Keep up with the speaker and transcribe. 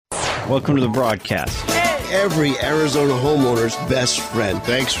Welcome to the broadcast. Every Arizona homeowner's best friend.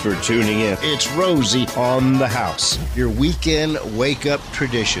 Thanks for tuning in. It's Rosie On the House. Your weekend wake-up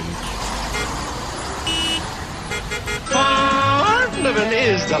tradition. Farm living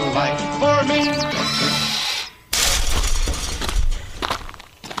is the life for me.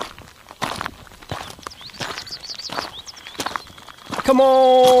 Come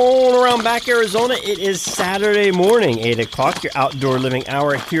on around back, Arizona. It is Saturday morning, 8 o'clock, your outdoor living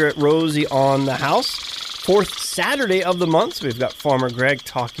hour here at Rosie on the House. Fourth Saturday of the month, so we've got Farmer Greg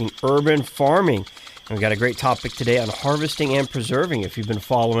talking urban farming. And we've got a great topic today on harvesting and preserving. If you've been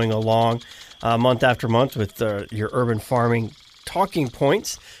following along month after month with your urban farming talking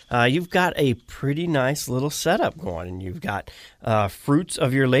points, you've got a pretty nice little setup going, and you've got fruits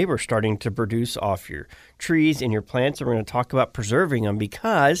of your labor starting to produce off your trees and your plants. And we're going to talk about preserving them,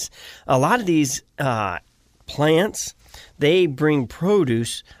 because a lot of these plants, they bring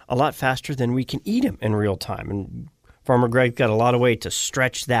produce a lot faster than we can eat them in real time. And Farmer Greg got a lot of way to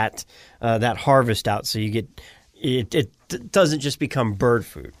stretch that harvest out, so you get it doesn't just become bird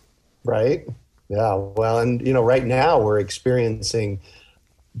food. Right. Yeah. Well, and right now we're experiencing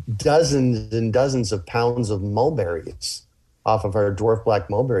dozens and dozens of pounds of mulberries off of our dwarf black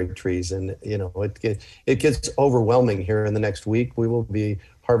mulberry trees, and it gets overwhelming. Here in the next week, we will be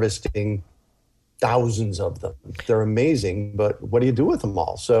harvesting thousands of them. They're amazing, but what do you do with them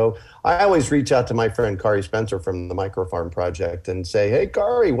all? So I always reach out to my friend Kari Spencer from the Microfarm Project and say, "Hey,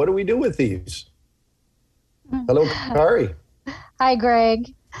 Kari, what do we do with these?" Hello, Kari. Hi,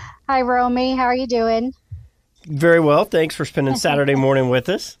 Greg. Hi, Romy. How are you doing? Very well. Thanks for spending Saturday morning with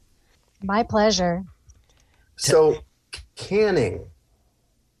us. My pleasure. So canning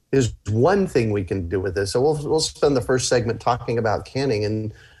is one thing we can do with this. So we'll spend the first segment talking about canning.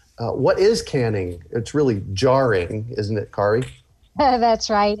 And what is canning? It's really jarring, isn't it, Kari? That's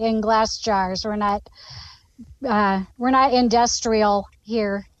right. In glass jars. We're not industrial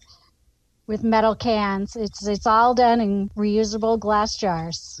here with metal cans. It's all done in reusable glass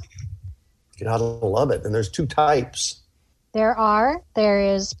jars. You gotta love it. And there's two types. There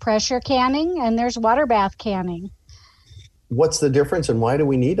is pressure canning and there's water bath canning. What's the difference and why do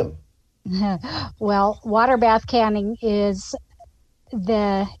we need them? Well, water bath canning is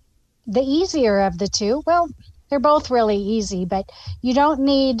the easier of the two. Well, they're both really easy, but you don't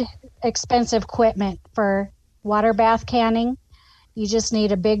need expensive equipment for water bath canning. You just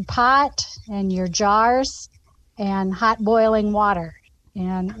need a big pot and your jars and hot boiling water.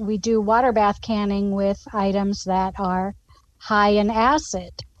 And we do water bath canning with items that are high in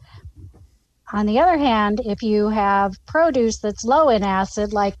acid. On the other hand, if you have produce that's low in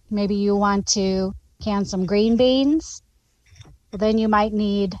acid, like maybe you want to can some green beans, well, then you might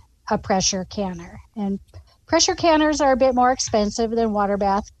need a pressure canner. And pressure canners are a bit more expensive than water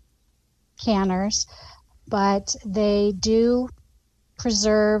bath canners, but they do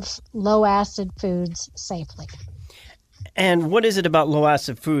preserve low acid foods safely. And what is it about low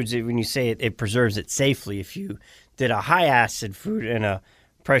acid foods when you say it preserves it safely? If you did a high acid food in a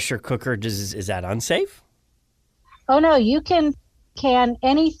pressure cooker, is that unsafe? Oh no, you can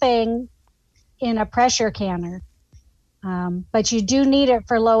anything in a pressure canner, but you do need it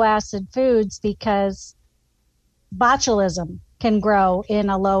for low acid foods because botulism can grow in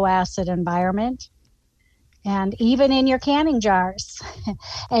a low acid environment. And even in your canning jars.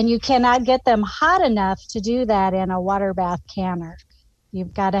 And you cannot get them hot enough to do that in a water bath canner.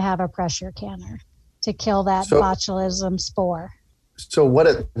 You've got to have a pressure canner to kill that botulism spore. So what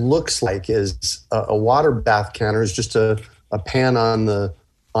it looks like is a water bath canner is just a pan on the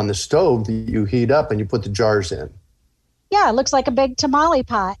stove that you heat up and you put the jars in. Yeah, it looks like a big tamale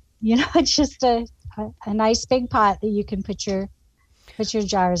pot. It's just a nice big pot that you can put your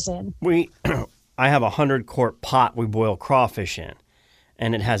jars in. I have a 100-quart pot we boil crawfish in,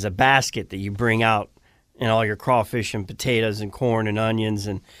 and it has a basket that you bring out, and all your crawfish and potatoes and corn and onions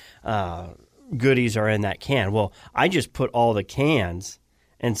and goodies are in that can. Well, I just put all the cans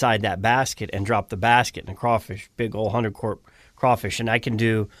inside that basket and drop the basket in the crawfish, big old 100-quart crawfish, and I can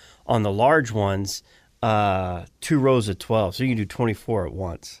do, on the large ones, 2 rows of 12, so you can do 24 at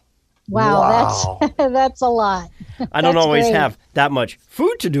once. Wow. That's a lot. I don't always have that much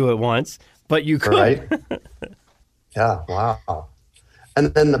food to do at once, but you could. Right? Yeah, wow.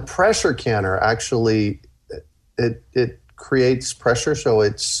 And then the pressure canner actually, it creates pressure, so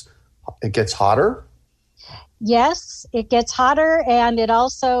it gets hotter? Yes, it gets hotter, and it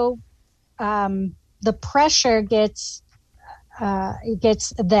also, the pressure gets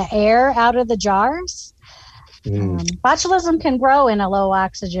the air out of the jars. Botulism can grow in a low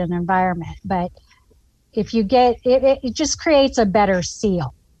oxygen environment, but if you get it, it just creates a better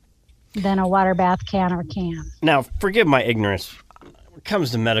seal. than a water bath can or can. Now, forgive my ignorance. When it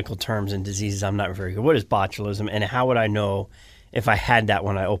comes to medical terms and diseases, I'm not very good. What is botulism, and how would I know if I had that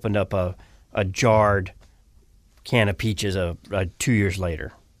when I opened up a jarred can of peaches 2 years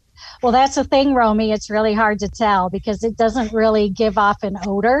later? Well, that's the thing, Romy. It's really hard to tell because it doesn't really give off an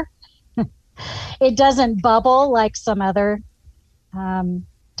odor. It doesn't bubble like some other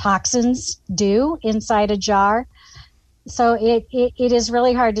toxins do inside a jar. So it is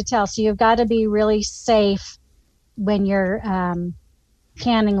really hard to tell. So you've got to be really safe when you're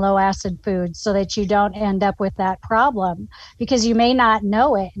canning low acid foods so that you don't end up with that problem, because you may not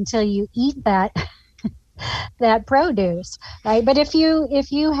know it until you eat that that produce, right? But if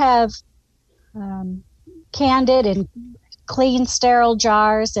you have canned it in clean, sterile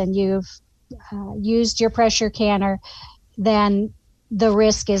jars and you've used your pressure canner, then the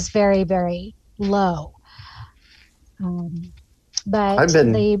risk is very, very low. But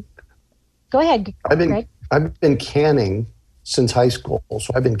go ahead, Greg. I've been canning since high school,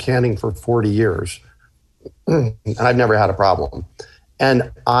 so I've been canning for 40 years, and I've never had a problem.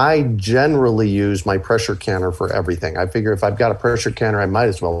 And I generally use my pressure canner for everything. I figure if I've got a pressure canner, I might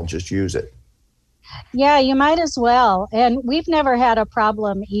as well just use it. Yeah, you might as well. And we've never had a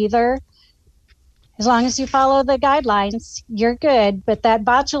problem either. As long as you follow the guidelines, you're good. But that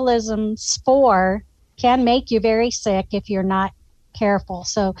botulism spore can make you very sick if you're not careful.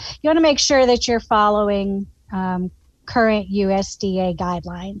 So you want to make sure that you're following current USDA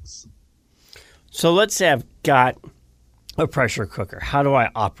guidelines. So let's say I've got a pressure cooker. How do I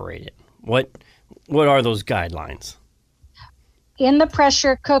operate it? What are those guidelines? In the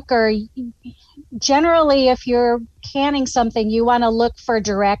pressure cooker, generally, if you're canning something, you want to look for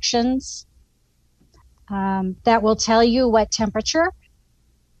directions that will tell you what temperature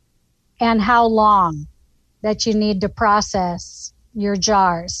and how long that you need to process your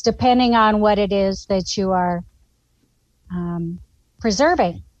jars, depending on what it is that you are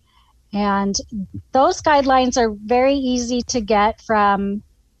preserving. And those guidelines are very easy to get from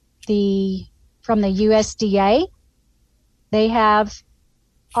the USDA. They have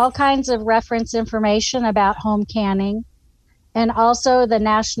all kinds of reference information about home canning, and also the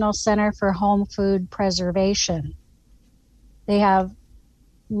National Center for Home Food Preservation. They have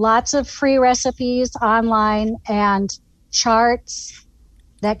lots of free recipes online and charts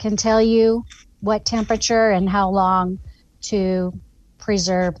that can tell you what temperature and how long to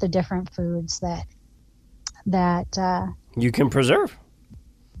preserve the different foods that you can preserve.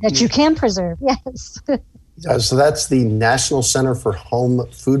 That you can preserve, yes. So that's the National Center for Home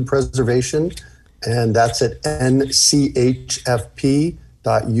Food Preservation, and that's at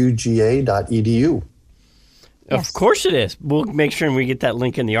nchfp.uga.edu. Yes. Of course it is. We'll make sure we get that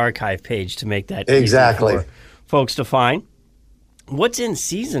link in the archive page to make that exactly easy for folks to find. What's in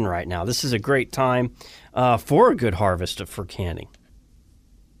season right now? This is a great time for a good harvest for canning.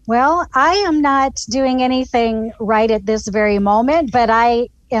 Well, I am not doing anything right at this very moment, but I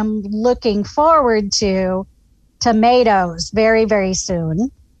am looking forward to tomatoes very, very soon.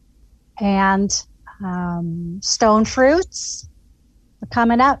 And stone fruits are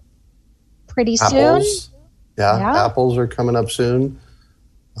coming up pretty soon. Yeah, apples are coming up soon.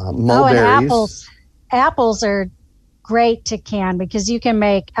 Mulberries. And apples are great to can because you can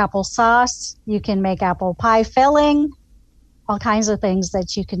make applesauce, you can make apple pie filling, all kinds of things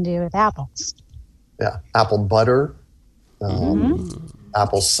that you can do with apples. Yeah, apple butter,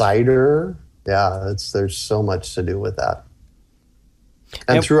 apple cider. Yeah, there's so much to do with that.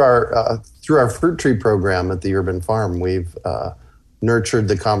 And through our fruit tree program at the Urban Farm, we've nurtured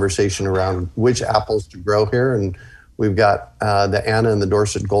the conversation around which apples to grow here. And we've got the Anna and the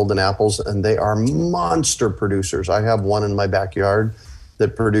Dorset Golden Apples, and they are monster producers. I have one in my backyard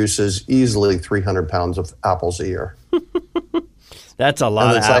that produces easily 300 pounds of apples a year. That's a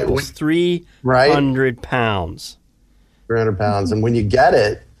lot of apples. Like, 300 pounds. 300 pounds. And when you get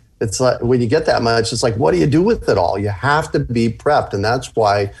it, it's like when you get that much, it's like, what do you do with it all? You have to be prepped. And that's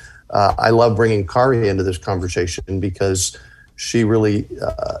why I love bringing Kari into this conversation, because she really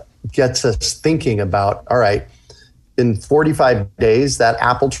gets us thinking about, all right, in 45 days, that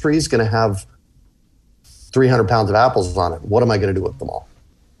apple tree is going to have 300 pounds of apples on it. What am I going to do with them all?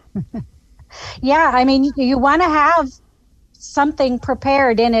 Yeah, I mean, you want to have something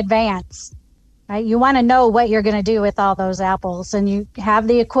prepared in advance. Right? You want to know what you're going to do with all those apples, and you have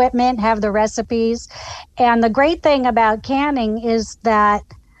the equipment, have the recipes. And the great thing about canning is that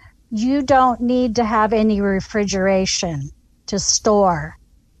you don't need to have any refrigeration to store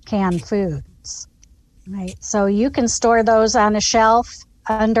canned foods. Right? So you can store those on a shelf,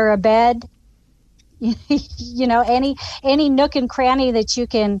 under a bed, you know, any nook and cranny that you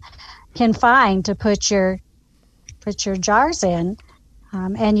can can find to put your jars in,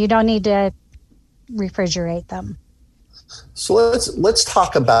 and you don't need to refrigerate them. So let's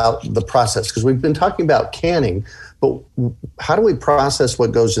talk about the process, because we've been talking about canning, but how do we process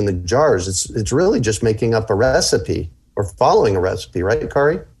what goes in the jars? It's really just making up a recipe or following a recipe, right,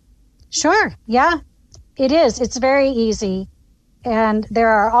 Kari? Sure. Yeah, it is. It's very easy, and there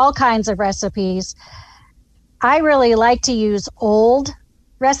are all kinds of recipes. I really like to use old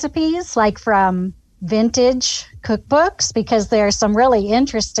recipes, like from vintage cookbooks, because there are some really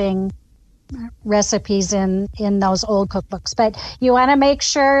interesting recipes in those old cookbooks. But you want to make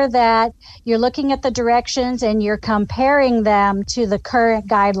sure that you're looking at the directions and you're comparing them to the current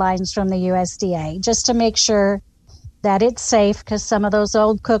guidelines from the USDA, just to make sure that it's safe, because some of those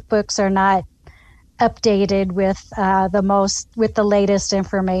old cookbooks are not updated with the latest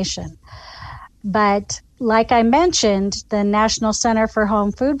information. But like I mentioned, the National Center for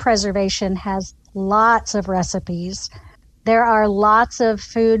Home Food Preservation has lots of recipes. There are lots of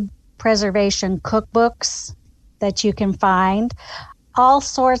food preservation cookbooks that you can find, all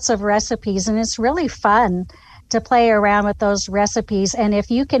sorts of recipes, and it's really fun to play around with those recipes. And if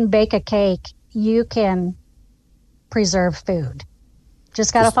you can bake a cake, you can preserve food.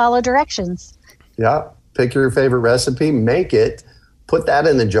 Just got to follow directions. Yeah, pick your favorite recipe, make it, put that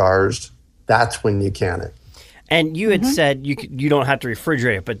in the jars. That's when you can it. And you had said you don't have to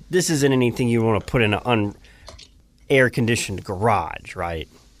refrigerate it, but this isn't anything you want to put in an air-conditioned garage, right?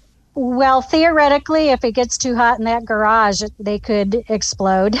 Well, theoretically, if it gets too hot in that garage, they could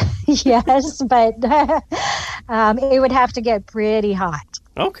explode. Yes, but it would have to get pretty hot.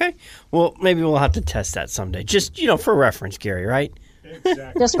 Okay. Well, maybe we'll have to test that someday. Just, for reference, Gary, right?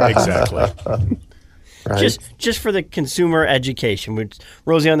 Exactly. Right. Just for the consumer education. With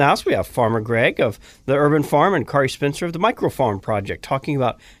Rosie on the House, we have Farmer Greg of the Urban Farm and Kari Spencer of the Micro Farm Project talking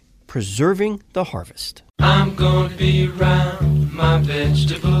about preserving the harvest. I'm gonna be around my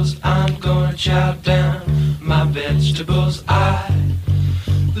vegetables. I'm gonna chow down my vegetables. I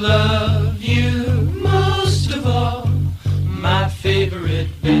love you most of all, my favorite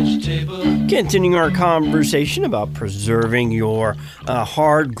vegetable. Continuing our conversation about preserving your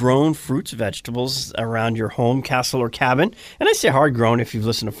hard-grown fruits, vegetables around your home, castle, or cabin. And I say hard-grown, if you've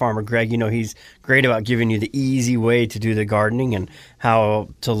listened to Farmer Greg, he's great about giving you the easy way to do the gardening and how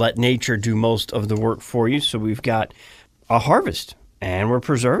to let nature do most of the work for you. So we've got a harvest, and we're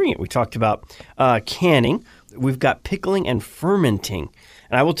preserving it. We talked about canning. We've got pickling and fermenting.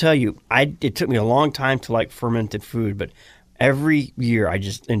 And I will tell you, it took me a long time to like fermented food, but every year I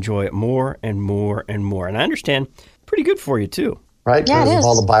just enjoy it more and more and more. And I understand, pretty good for you too. Right? Yeah, Because of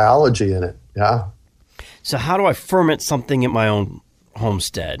all the biology in it. Yeah. So how do I ferment something at my own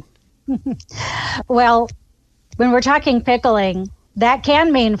homestead? Well, when we're talking pickling, that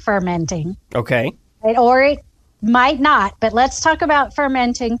can mean fermenting. Okay. Right? Or it might not, but let's talk about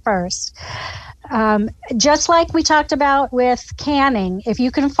fermenting first. Just like we talked about with canning, if you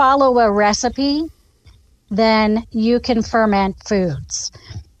can follow a recipe, then you can ferment foods.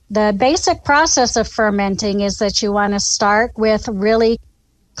 The basic process of fermenting is that you want to start with really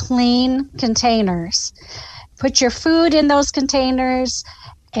clean containers. Put your food in those containers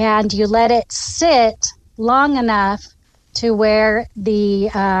and you let it sit long enough to where the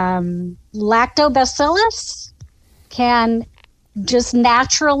lactobacillus can just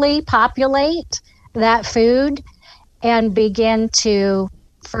naturally populate that food and begin to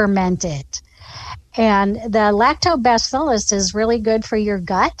ferment it. And the lactobacillus is really good for your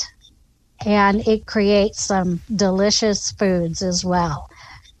gut, and it creates some delicious foods as well.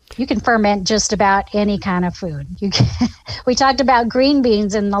 You can ferment just about any kind of food. We talked about green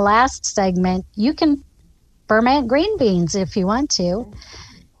beans in the last segment. You can ferment green beans if you want to.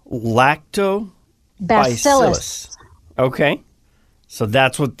 Lactobacillus. Okay. So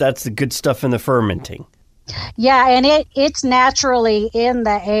that's the good stuff in the fermenting. Yeah, and it's naturally in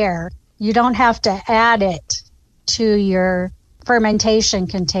the air. You don't have to add it to your fermentation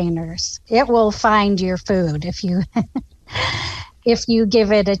containers. It will find your food if you if you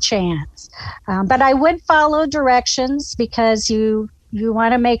give it a chance. But I would follow directions, because you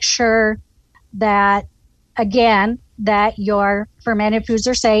want to make sure that, again, that your fermented foods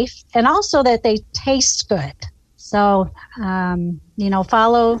are safe and also that they taste good. So,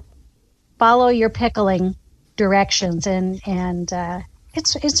 follow your pickling directions, and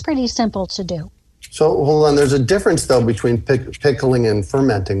it's pretty simple to do. So hold on, there's a difference though between pickling and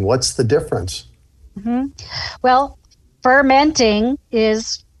fermenting. What's the difference? Mm-hmm. Well, fermenting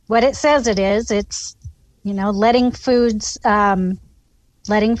is what it says it is. It's, letting foods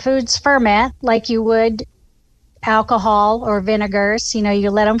ferment like you would alcohol or vinegars. You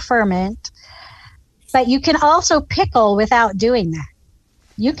let them ferment. But you can also pickle without doing that.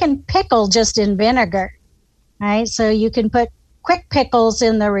 You can pickle just in vinegar, right? So you can put quick pickles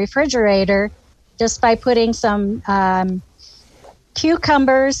in the refrigerator just by putting some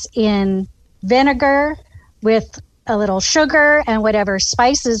cucumbers in vinegar with a little sugar and whatever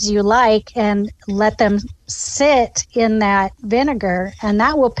spices you like, and let them sit in that vinegar, and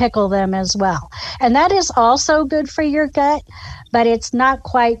that will pickle them as well. And that is also good for your gut, but it's not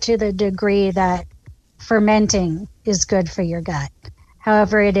quite to the degree that fermenting is good for your gut.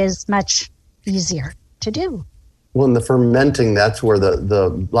 However, it is much easier to do. Well, in the fermenting, that's where the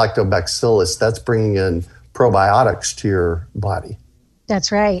lactobacillus, that's bringing in probiotics to your body.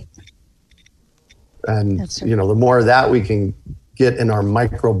 That's right. And, That's right. the more of that we can get in our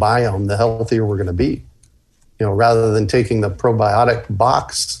microbiome, the healthier we're going to be. Rather than taking the probiotic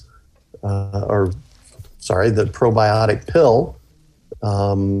box, the probiotic pill,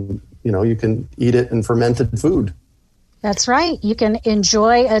 you can eat it in fermented food. That's right. You can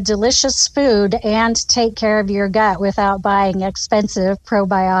enjoy a delicious food and take care of your gut without buying expensive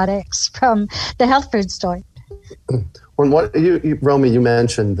probiotics from the health food store. Romy, you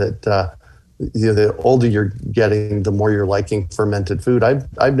mentioned that the older you're getting, the more you're liking fermented food.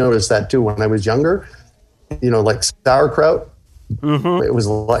 I've noticed that too. When I was younger, like sauerkraut, It was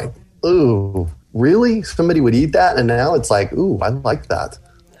like, ooh, really? Somebody would eat that? And now it's like, ooh, I like that.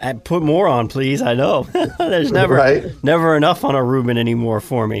 Put more on, please. I know. There's never enough on a Reuben anymore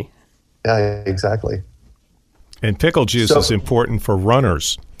for me. Yeah, exactly. And pickle juice is important for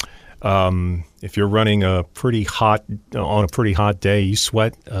runners. If you're running on a pretty hot day, you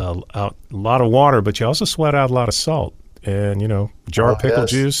sweat out a lot of water, but you also sweat out a lot of salt. And, jar of pickle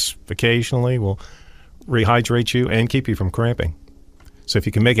juice occasionally will rehydrate you and keep you from cramping. So if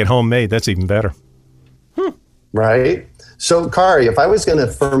you can make it homemade, that's even better. Right. So, Kari, if I was going to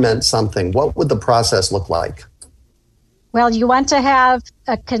ferment something, what would the process look like? Well, you want to have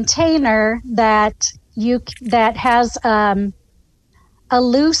a container that has a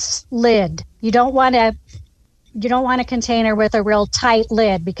loose lid. You don't want a container with a real tight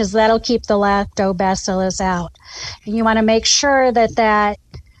lid, because that'll keep the lactobacillus out. And you want to make sure that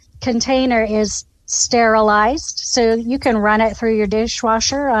container is sterilized, so you can run it through your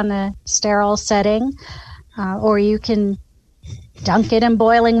dishwasher on a sterile setting, or you can dunk it in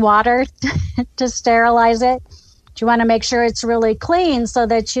boiling water to sterilize it. You want to make sure it's really clean so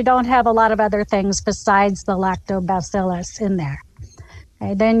that you don't have a lot of other things besides the lactobacillus in there.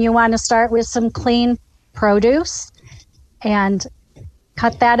 Okay, then you want to start with some clean produce and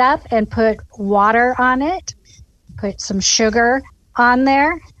cut that up and put water on it, put some sugar on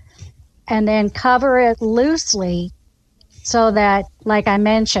there, and then cover it loosely so that, like I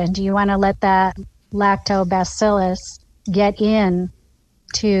mentioned, you want to let that lactobacillus get in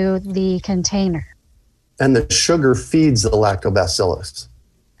to the container. And the sugar feeds the lactobacillus.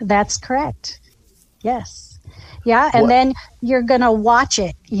 That's correct. Yes. Yeah, and then you're going to watch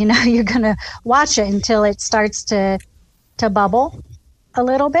it. You're going to watch it until it starts to bubble a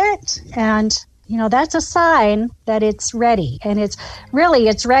little bit. And, that's a sign that it's ready. And it's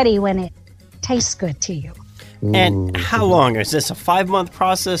ready when it tastes good to you. And how long? Is this a 5-month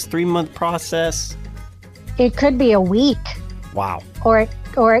process, 3-month process? It could be a week. Wow. Or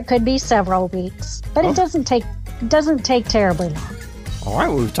it could be several weeks. But it doesn't take terribly long. All right,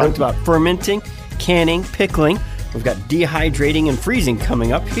 well, we've talked about fermenting, canning, pickling. We've got dehydrating and freezing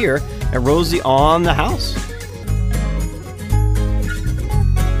coming up here at Rosie on the House.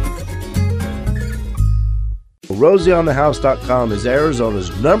 RosieOnTheHouse.com is Arizona's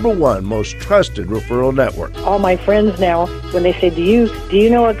 #1 most trusted referral network. All my friends now, when they say, do you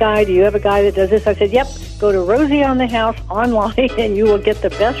know a guy? Do you have a guy that does this? I said, yep, go to Rosie on the House online and you will get the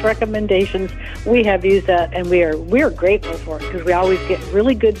best recommendations. We have used that, and we're grateful for it, because we always get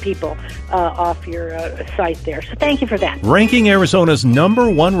really good people off your site there. So thank you for that. Ranking Arizona's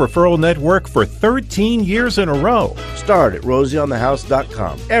 #1 referral network for 13 years in a row. Start at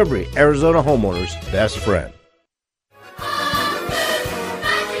RosieOnTheHouse.com. Every Arizona homeowner's best friend.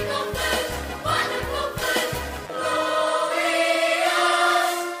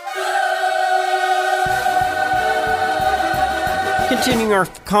 Continuing our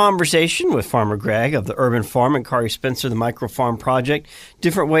conversation with Farmer Greg of the Urban Farm and Kari Spencer, the Micro Farm Project,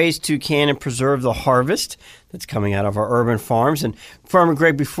 different ways to can and preserve the harvest that's coming out of our urban farms. And Farmer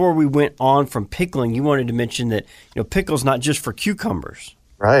Greg, before we went on from pickling, you wanted to mention that pickle's not just for cucumbers.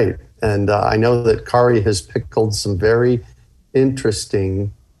 Right. And I know that Kari has pickled some very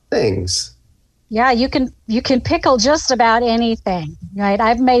interesting things. Yeah, you can pickle just about anything, right?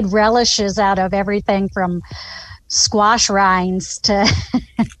 I've made relishes out of everything from squash rinds to,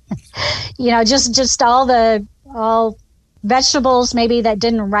 just all vegetables maybe that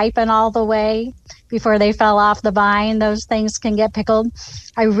didn't ripen all the way before they fell off the vine. Those things can get pickled.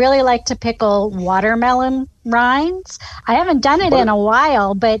 I really like to pickle watermelon rinds. I haven't done it in a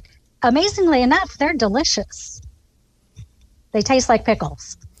while, but amazingly enough, they're delicious. They taste like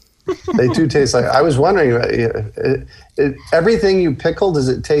pickles. They do taste like. I was wondering, everything you pickle, does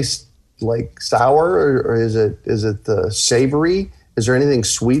it taste like sour, or is it savory? Is there anything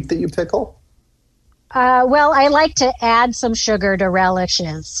sweet that you pickle? Well, I like to add some sugar to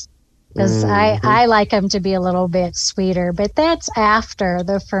relishes because I like them to be a little bit sweeter, but that's after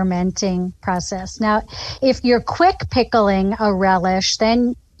the fermenting process. Now, if you're quick pickling a relish,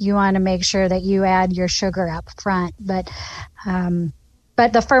 then you want to make sure that you add your sugar up front.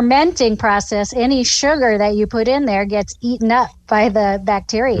 But the fermenting process, any sugar that you put in there gets eaten up by the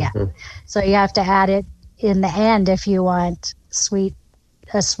bacteria. Mm-hmm. So you have to add it in the end if you want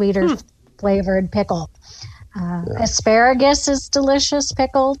a sweeter flavored pickle. Asparagus is delicious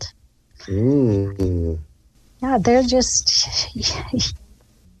pickled. Yeah, they're just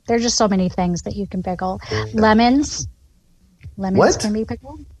so many things that you can pickle. Lemons can be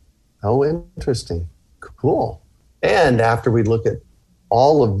pickled. Oh, interesting. Cool. And after we look at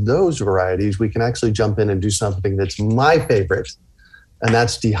all of those varieties, we can actually jump in and do something that's my favorite, and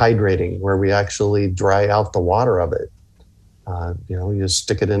that's dehydrating, where we actually dry out the water of it. You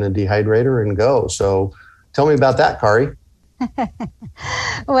stick it in a dehydrator and go. So tell me about that, Kari.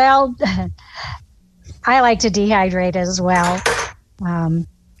 Well, I like to dehydrate as well. And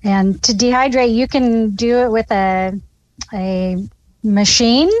to dehydrate, you can do it with a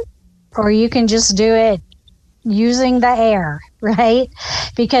machine, or you can just do it using the air, right?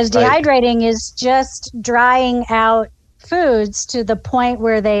 Because dehydrating is just drying out foods to the point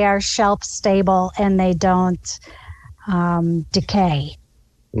where they are shelf stable and they don't decay,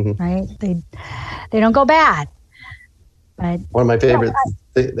 right? They don't go bad. But one of my favorite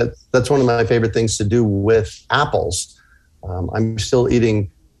that's one of my favorite things to do with apples. I'm still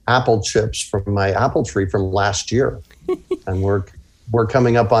eating apple chips from my apple tree from last year, and we're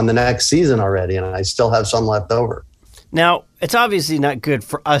coming up on the next season already, and I still have some left over. Now, it's obviously not good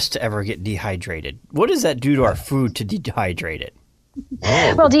for us to ever get dehydrated. What does that do to our food to dehydrate it?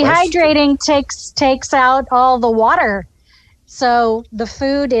 Well, dehydrating takes out all the water. So the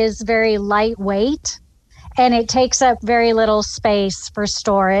food is very lightweight, and it takes up very little space for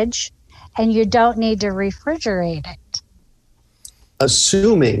storage, and you don't need to refrigerate it.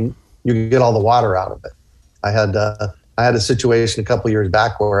 Assuming you get all the water out of it. I had a situation a couple years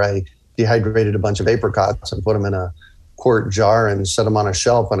back where I dehydrated a bunch of apricots and put them in a quart jar and set them on a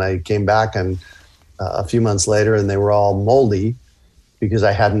shelf, and I came back and a few months later and they were all moldy because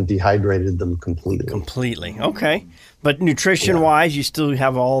I hadn't dehydrated them completely. Okay. But nutrition-wise, you still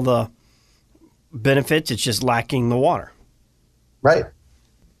have all the benefits. It's just lacking the water. Right.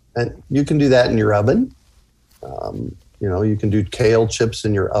 And you can do that in your oven. You can do kale chips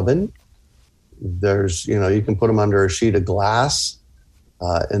in your oven. There's, you can put them under a sheet of glass.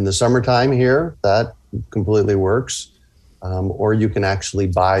 In the summertime here, that completely works. Or you can actually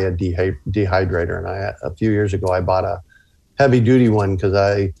buy a dehydrator. And a few years ago, I bought a heavy duty one because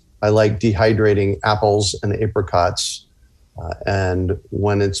I like dehydrating apples and apricots. And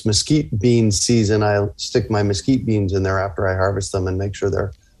when it's mesquite bean season, I stick my mesquite beans in there after I harvest them and make sure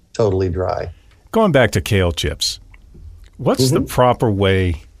they're totally dry. Going back to kale chips, what's the proper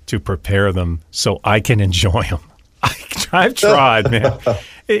way to prepare them so I can enjoy them? I've tried, man.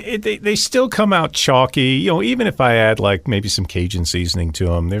 They still come out chalky. Even if I add like maybe some Cajun seasoning to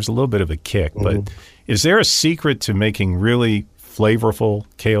them, there's a little bit of a kick. But is there a secret to making really flavorful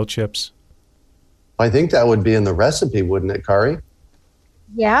kale chips? I think that would be in the recipe, wouldn't it, Kari?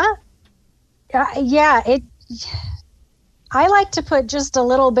 Yeah. Yeah. I like to put just a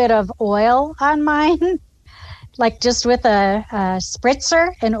little bit of oil on mine, like just with a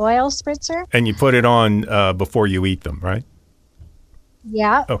spritzer, an oil spritzer. And you put it on before you eat them, right?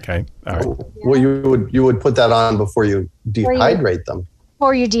 Yeah. Okay. All right. Well, you would put that on before you dehydrate them.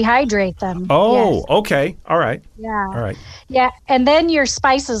 Before you dehydrate them. Oh, yes. Okay. All right. Yeah. All right. Yeah, and then your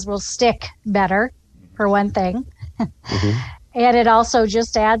spices will stick better, for one thing. And it also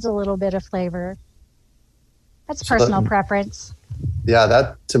just adds a little bit of flavor. That's personal preference. Yeah,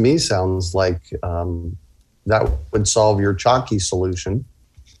 that to me sounds like that would solve your chalky solution.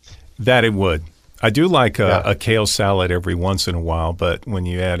 That it would. I do like a kale salad every once in a while, but when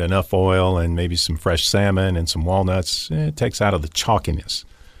you add enough oil and maybe some fresh salmon and some walnuts, it takes out of the chalkiness.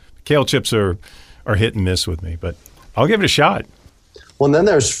 Kale chips are hit and miss with me, but I'll give it a shot. Well, and then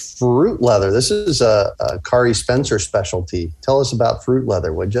there's fruit leather. This is a Kari Spencer specialty. Tell us about fruit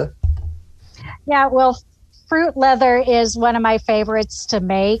leather, would you? Yeah, well, fruit leather is one of my favorites to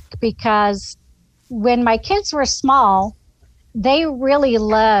make because when my kids were small, they really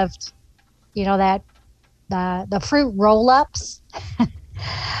loved, that the fruit roll-ups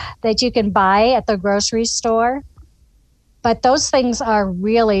that you can buy at the grocery store. But those things are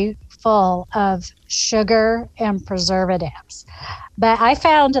really full of sugar and preservatives. But I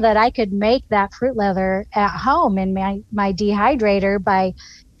found that I could make that fruit leather at home in my dehydrator by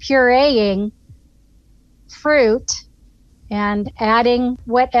pureeing fruit and adding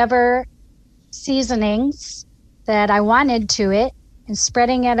whatever seasonings that I wanted to it and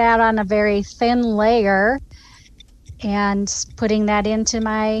spreading it out on a very thin layer and putting that into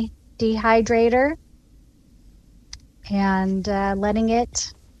my dehydrator and letting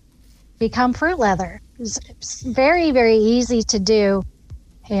it become fruit leather. It's very, very easy to do,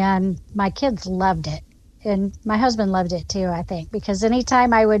 and my kids loved it. And my husband loved it too, I think, because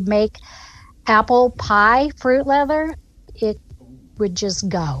anytime I would make apple pie fruit leather, it would just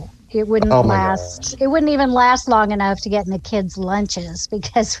go. It wouldn't last. God. It wouldn't even last long enough to get in the kids' lunches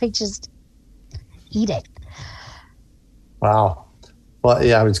because we just eat it. Wow. Well,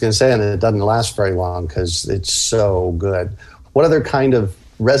 yeah, I was going to say, and it doesn't last very long because it's so good. What other kind of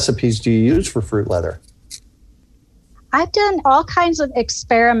recipes do you use for fruit leather? I've done all kinds of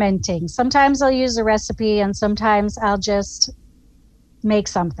experimenting. Sometimes I'll use a recipe and sometimes I'll just make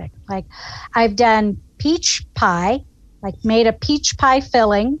something. Like I've done peach pie, like made a peach pie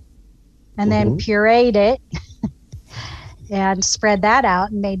filling and then pureed it and spread that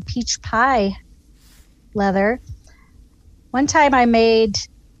out and made peach pie leather. One time I made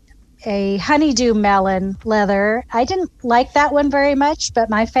a honeydew melon leather. I didn't like that one very much, but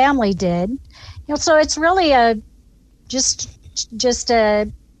my family did. So it's really just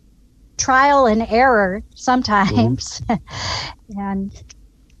a trial and error sometimes. And,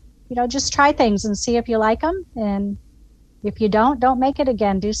 just try things and see if you like them. And if you don't make it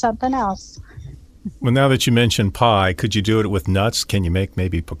again. Do something else. Well, now that you mentioned pie, could you do it with nuts? Can you make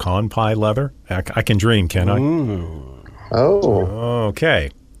maybe pecan pie leather? I can dream, can I? Oh. Okay.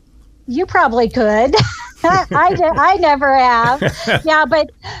 You probably could. I never have. Yeah,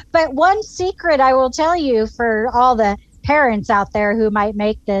 but one secret I will tell you for all the parents out there who might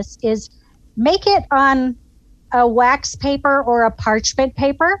make this is make it on a wax paper or a parchment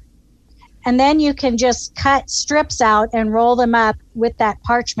paper. And then you can just cut strips out and roll them up with that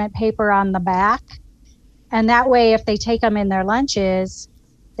parchment paper on the back. And that way, if they take them in their lunches,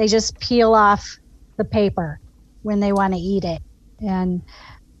 they just peel off the paper when they want to eat it. And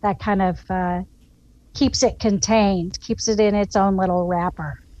that kind of keeps it contained, keeps it in its own little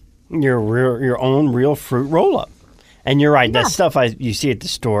wrapper. Your own real fruit roll-up. And you're right, that stuff you see at the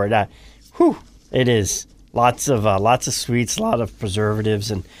store, it is lots of sweets, a lot of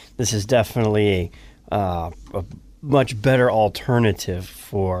preservatives, and this is definitely a much better alternative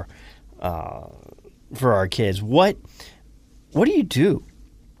for our kids. What do you do?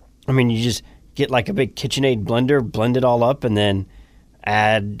 I mean, you just get like a big KitchenAid blender, blend it all up, and then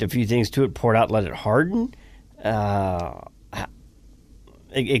add a few things to it, pour it out, let it harden.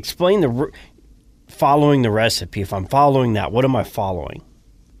 Explain following the recipe. If I'm following that, what am I following?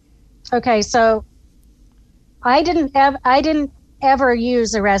 Okay, so I didn't ever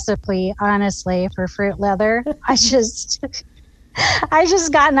use a recipe, honestly, for fruit leather. I just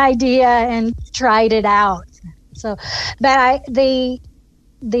got an idea and tried it out. So, but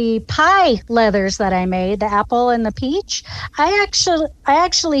the pie leathers that I made, the apple and the peach, I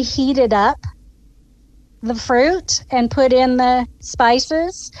actually heated up the fruit and put in the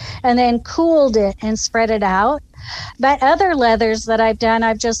spices and then cooled it and spread it out. But other leathers that I've done,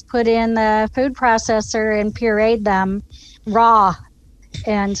 I've just put in the food processor and pureed them raw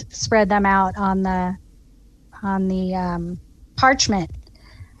and spread them out on the parchment.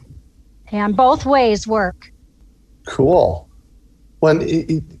 And both ways work. Cool.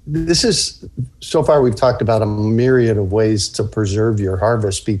 This is, so far we've talked about a myriad of ways to preserve your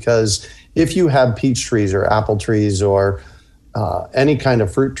harvest, because if you have peach trees or apple trees or any kind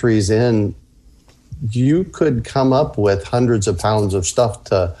of fruit trees you could come up with hundreds of pounds of stuff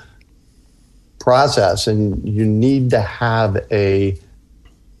to process, and you need to have a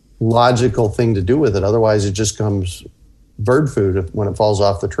logical thing to do with it. Otherwise, it just becomes bird food when it falls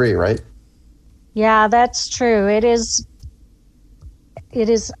off the tree, right? Yeah, that's true. It is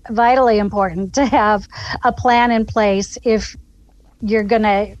vitally important to have a plan in place if you're going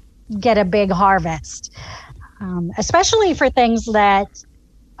to get a big harvest, especially for things that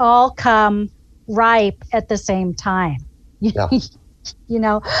all come ripe at the same time. Yeah.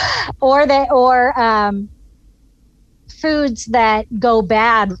 or foods that go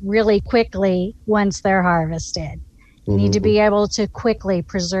bad really quickly once they're harvested. You need to be able to quickly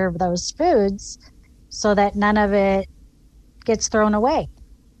preserve those foods so that none of it gets thrown away.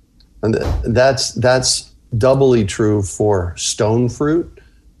 And that's doubly true for stone fruit,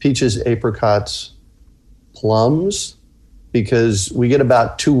 peaches, apricots, plums, because we get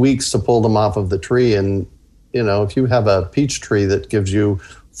about 2 weeks to pull them off of the tree. And, if you have a peach tree that gives you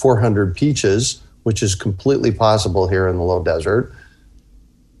 400 peaches, which is completely possible here in the low desert,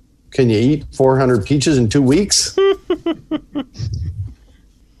 can you eat 400 peaches in 2 weeks?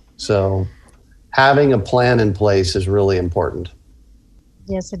 So having a plan in place is really important.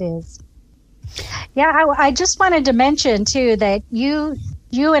 Yes, it is. Yeah, I just wanted to mention, too, that you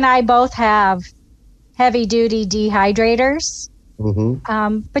and I both have heavy-duty dehydrators.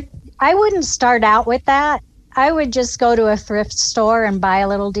 But I wouldn't start out with that. I would just go to a thrift store and buy a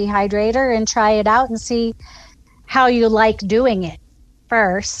little dehydrator and try it out and see how you like doing it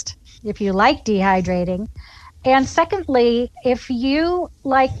first, if you like dehydrating. And secondly, if you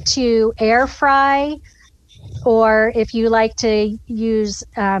like to air fry, or if you like to use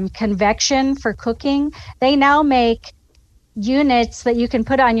convection for cooking, they now make units that you can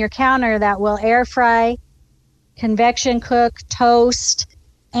put on your counter that will air fry, convection cook, toast,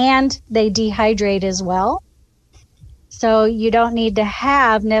 and they dehydrate as well. So you don't need to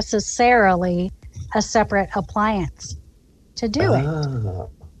have necessarily a separate appliance to do it.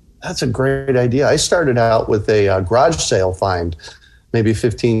 That's a great idea. I started out with a garage sale find maybe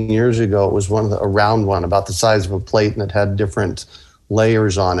 15 years ago. It was a round one about the size of a plate, and it had different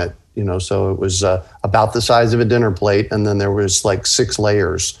layers on it. So it was about the size of a dinner plate, and then there was like 6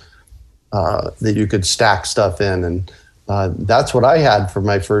 layers that you could stack stuff in. And that's what I had for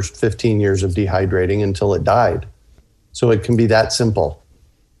my first 15 years of dehydrating until it died. So it can be that simple.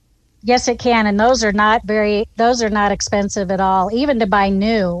 Yes, it can. And those are not expensive at all, even to buy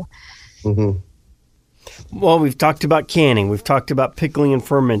new. Well, we've talked about canning. We've talked about pickling and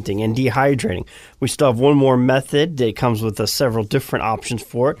fermenting and dehydrating. We still have one more method that comes with several different options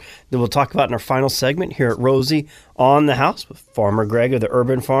for it that we'll talk about in our final segment here at Rosie on the House with Farmer Greg of the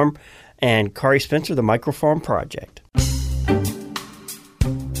Urban Farm and Kari Spencer of the Microfarm Project.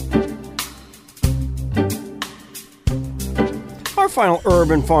 Our final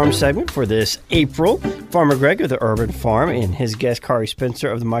Urban Farm segment for this April, Farmer Greg of the Urban Farm and his guest Kari Spencer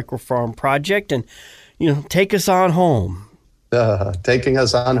of the Microfarm Project, and take us on home. Taking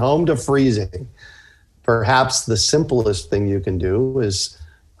us on home to freezing. Perhaps the simplest thing you can do is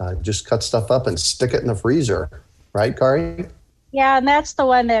just cut stuff up and stick it in the freezer, right, Kari? Yeah, and that's the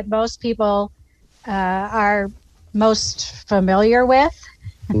one that most people are most familiar with.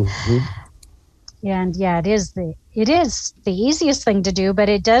 And yeah, it is the easiest thing to do, but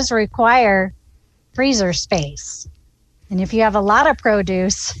it does require freezer space. And if you have a lot of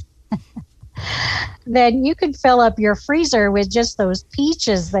produce, then you could fill up your freezer with just those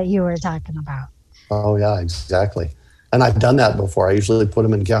peaches that you were talking about. Oh, yeah, exactly. And I've done that before. I usually put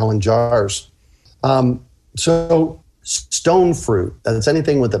them in gallon jars. So stone fruit, that's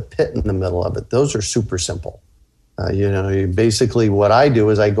anything with a pit in the middle of it. Those are super simple. Basically what I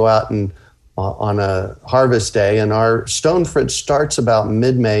do is I go out and on a harvest day, and our stone fruit starts about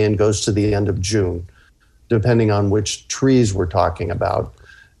mid-May and goes to the end of June, depending on which trees we're talking about.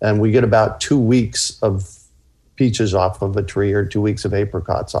 And we get about 2 weeks of peaches off of a tree, or 2 weeks of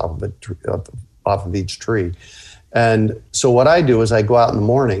apricots off of each tree. And so what I do is I go out in the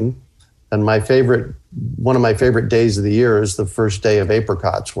morning, and one of my favorite days of the year is the first day of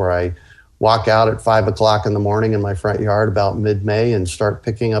apricots, where I walk out at 5 o'clock in the morning in my front yard about mid-May and start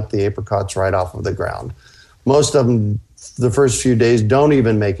picking up the apricots right off of the ground. Most of them, the first few days, don't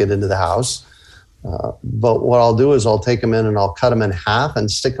even make it into the house. But what I'll do is I'll take them in and I'll cut them in half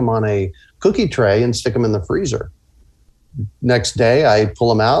and stick them on a cookie tray and stick them in the freezer. Next day, I pull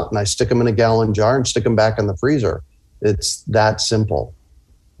them out and I stick them in a gallon jar and stick them back in the freezer. It's that simple.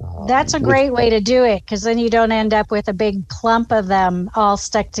 That's a great way to do it, because then you don't end up with a big clump of them all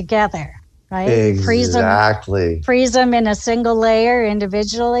stuck together. Right? Exactly. Freeze them in a single layer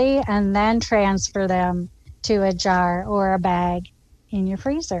individually, and then transfer them to a jar or a bag in your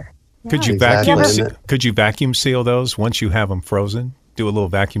freezer. Could you vacuum seal those once you have them frozen? Do a little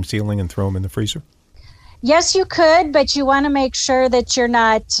vacuum sealing and throw them in the freezer? Yes, you could, but you want to make sure that you're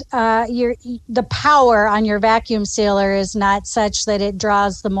not the power on your vacuum sealer is not such that it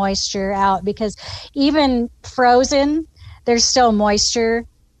draws the moisture out, because even frozen, there's still moisture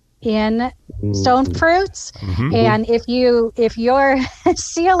in stone fruits. And if your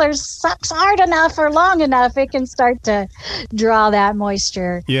sealer sucks hard enough or long enough, it can start to draw that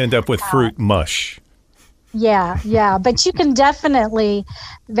moisture. You end up with fruit mush. Yeah, but you can definitely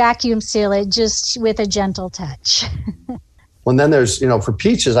vacuum seal it just with a gentle touch. Well, and then there's, for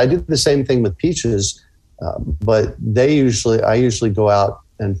peaches, I do the same thing with peaches, but I usually go out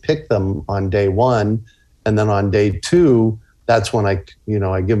and pick them on day 1, and then on day 2, that's when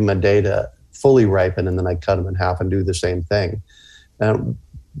I give them a day to fully ripen, and then I cut them in half and do the same thing. And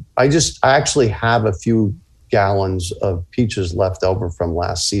I actually have a few gallons of peaches left over from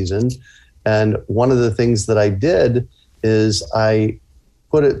last season. And one of the things that I did is I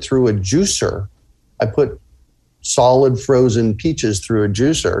put it through a juicer. I put solid frozen peaches through a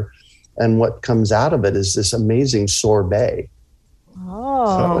juicer, and what comes out of it is this amazing sorbet.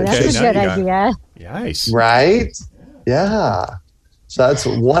 Oh, that's a good idea. Nice. Right? Yeah. So that's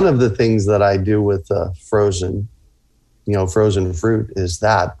one of the things that I do with frozen fruit is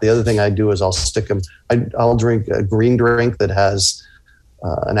that. The other thing I do is I'll stick them, I'll drink a green drink that has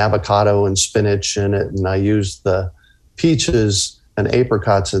an avocado and spinach in it, and I use the peaches and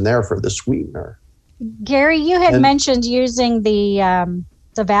apricots in there for the sweetener. Gary, you had mentioned using the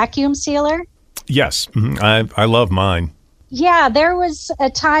vacuum sealer. Yes, I love mine. Yeah, there was a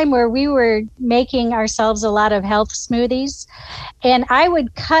time where we were making ourselves a lot of health smoothies, and I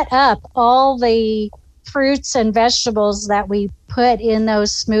would cut up all the fruits and vegetables that we put in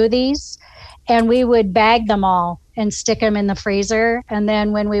those smoothies, and we would bag them all and stick them in the freezer. And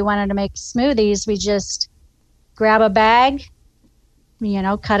then when we wanted to make smoothies, we just grab a bag,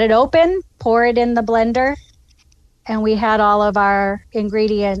 cut it open, pour it in the blender, and we had all of our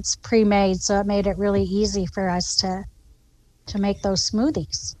ingredients pre-made, so it made it really easy for us to make those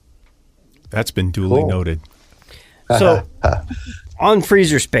smoothies. That's been duly noted. So, on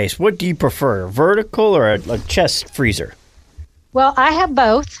freezer space, what do you prefer, vertical or a chest freezer? Well, I have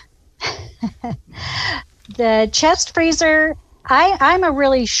both. The chest freezer, I'm a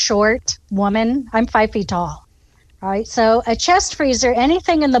really short woman. I'm 5 feet tall. All right, so a chest freezer,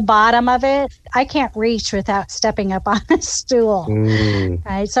 anything in the bottom of it, I can't reach without stepping up on a stool. All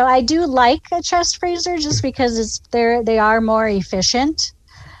right, so I do like a chest freezer just because they are more efficient.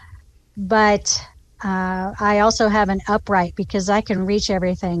 But I also have an upright because I can reach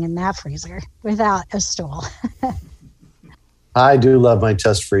everything in that freezer without a stool. I do love my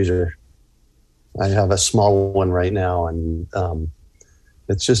chest freezer. I have a small one right now, and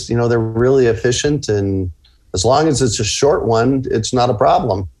it's just, they're really efficient, and as long as it's a short one, it's not a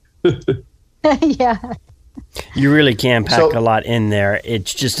problem. Yeah. You really can pack a lot in there.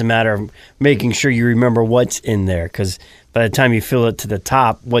 It's just a matter of making sure you remember what's in there, because by the time you fill it to the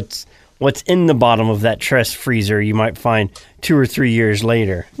top, what's in the bottom of that chest freezer, you might find 2 or 3 years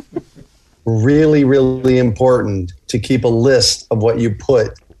later. Really, really important to keep a list of what you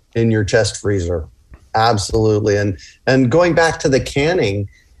put in your chest freezer. Absolutely. And going back to the canning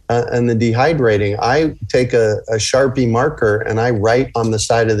and the dehydrating, I take a Sharpie marker and I write on the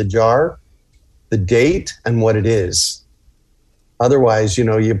side of the jar the date and what it is. Otherwise,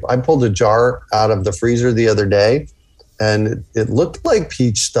 I pulled a jar out of the freezer the other day, and it looked like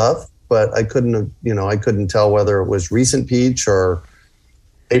peach stuff, but I couldn't tell whether it was recent peach or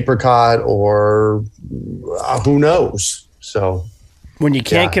apricot or who knows. So when you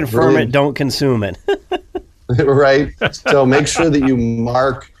can't confirm it, don't consume it. Right. So make sure that you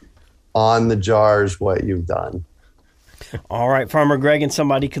mark on the jars what you've done. All right, Farmer Greg, and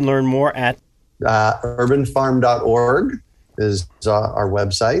somebody can learn more at urbanfarm.org is our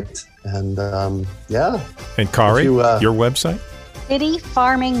website. And And Kari, your website?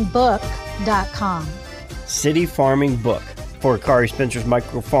 cityfarmingbook.com. City Farming Book for Kari Spencer's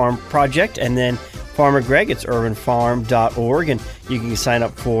Micro Farm Project. And then Farmer Greg, it's urbanfarm.org. And you can sign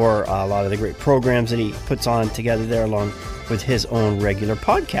up for a lot of the great programs that he puts on together there, along with his own regular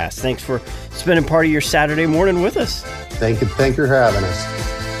podcast. Thanks for spending part of your Saturday morning with us. Thank you for having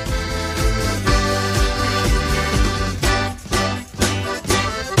us.